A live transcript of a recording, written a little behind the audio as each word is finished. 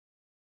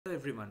Hello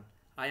everyone,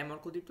 I am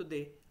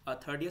ARKADIPTA, a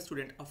third year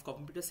student of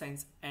Computer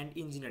Science and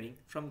Engineering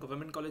from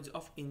Government College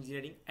of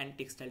Engineering and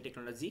Textile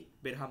Technology,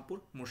 Berhampur,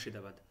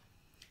 Murshidabad.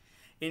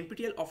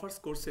 NPTEL offers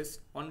courses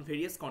on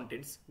various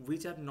contents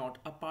which are not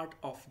a part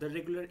of the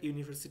regular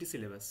university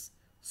syllabus.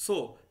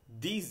 So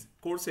these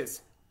courses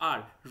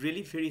are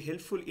really very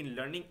helpful in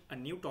learning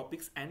new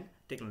topics and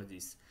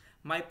technologies.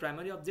 My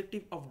primary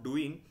objective of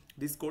doing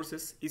these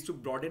courses is to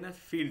broaden a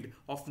field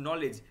of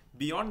knowledge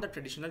beyond the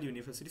traditional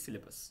university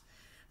syllabus.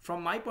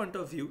 From my point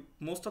of view,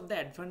 most of the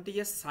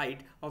advantageous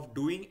side of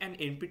doing an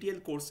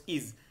NPTEL course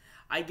is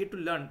I get to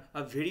learn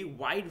a very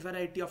wide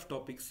variety of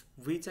topics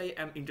which I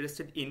am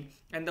interested in,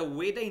 and the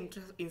way the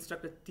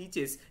instructor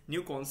teaches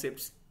new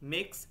concepts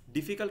makes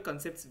difficult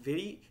concepts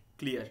very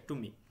clear to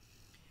me.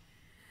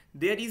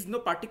 There is no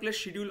particular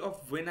schedule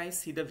of when I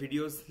see the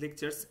videos,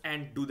 lectures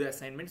and do the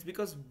assignments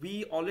because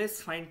we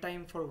always find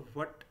time for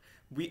what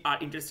we are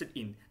interested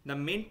in. The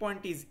main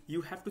point is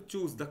you have to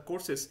choose the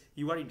courses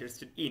you are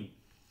interested in.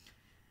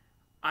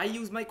 I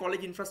use my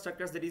college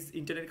infrastructures, that is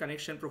internet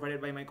connection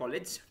provided by my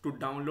college, to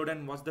download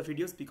and watch the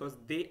videos because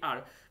they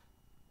are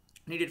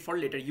needed for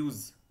later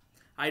use.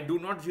 I do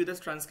not view the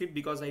transcript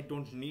because I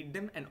don't need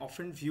them and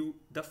often view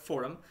the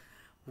forum.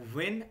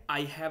 When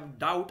I have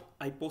doubt,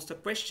 I post a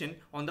question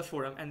on the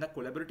forum, and the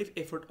collaborative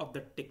effort of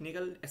the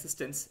technical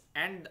assistants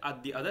and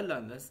the other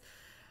learners,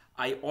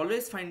 I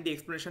always find the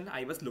explanation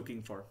I was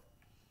looking for.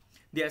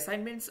 The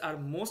assignments are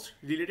most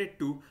related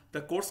to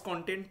the course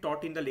content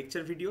taught in the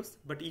lecture videos,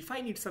 but if I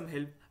need some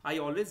help, I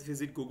always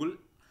visit Google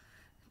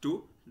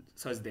to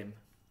search them.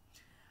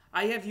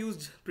 I have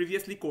used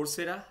previously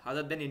Coursera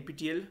other than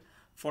NPTEL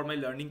for my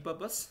learning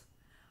purpose.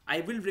 I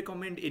will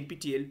recommend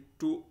NPTEL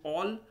to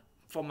all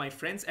for my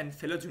friends and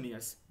fellow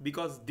juniors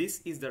because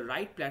this is the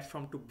right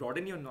platform to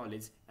broaden your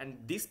knowledge, and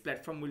this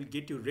platform will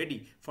get you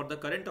ready for the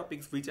current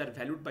topics which are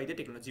valued by the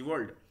technology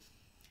world.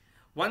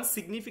 One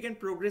significant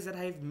progress that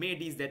I have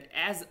made is that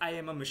as I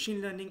am a machine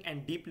learning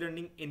and deep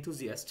learning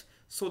enthusiast,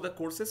 so the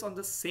courses on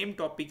the same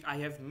topic, I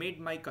have made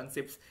my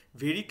concepts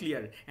very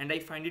clear and I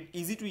find it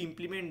easy to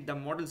implement the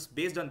models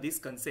based on these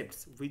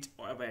concepts which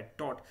were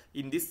taught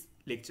in these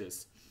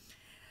lectures.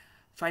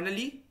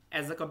 Finally,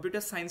 as a computer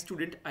science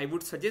student, I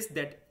would suggest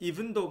that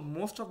even though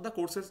most of the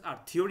courses are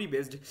theory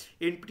based,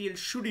 NPTEL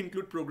should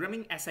include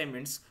programming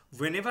assignments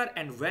whenever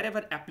and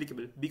wherever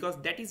applicable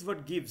because that is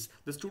what gives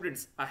the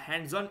students a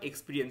hands-on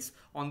experience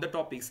on the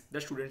topics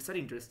the students are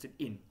interested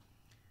in.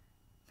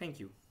 Thank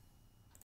you.